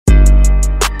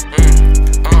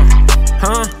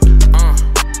Huh?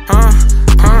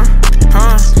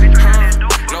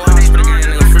 No hospital gang,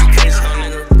 nigga. Free case,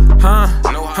 nigga.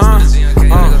 No hospital GMK,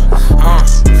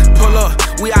 nigga. Pull up,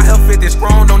 we out here 50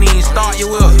 strong, don't even start you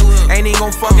up. Ain't even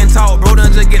gon' fucking talk, bro,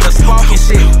 done just get the spark and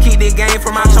shit. Keep this game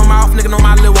from out your mouth, nigga, know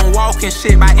my little one walking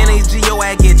shit. By NAG, your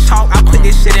ass get chalk, I put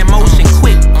this shit in motion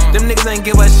quick. Them niggas ain't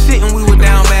give us shit and we were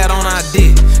down bad on our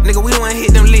dick. Nigga, we don't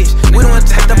hit them licks, we don't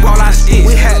take up all our sticks.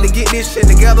 We had to get this shit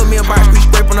together, me and Box, we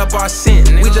scraping up our scent.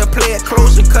 We just play it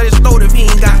close and cut it slow if he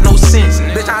ain't got no sense.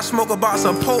 Bitch, I smoke a box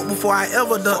of poke before I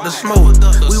ever duck the smoke.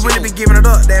 We really be giving it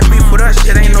up, that beef with us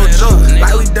shit ain't no joke.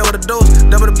 Like we double the dose,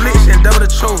 double the blitz and double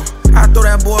the choke. I throw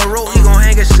that boy a rope, he gon'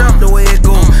 hang himself the way it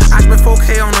go. I spent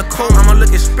 4K on the coat, I'ma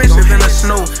look expensive in the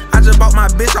snow. I just bought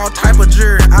my bitch all type of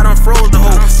jewelry, I done froze the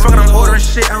hoe. Fuckin' I'm ordering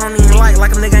shit I don't even like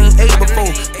a nigga ain't ate before.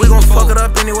 We gon' fuck it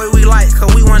up any way we like,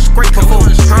 cause we wasn't scrape before.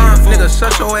 Nigga,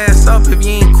 shut your ass up if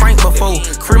you ain't crank before.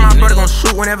 Free my brother gon'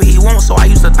 shoot whenever he want, so I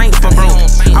used to think for bro.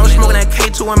 I was smoking that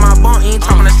K2 in my bunk, he ain't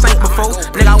talking to Saint before.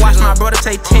 Nigga, I watched my brother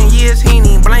take 10 years, he ain't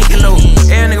even blanking though.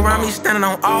 Every nigga around me standing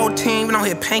on all team, we don't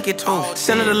hit panky toe.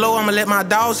 Send it to low, I'ma let my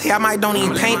dogs hit, I might don't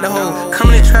even paint the hole.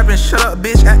 Come in the trap and shut up,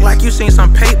 bitch, act like you seen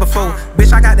some paint before.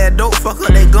 Bitch, I got that dope, fuck up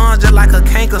they guns just like a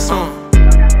Canker song.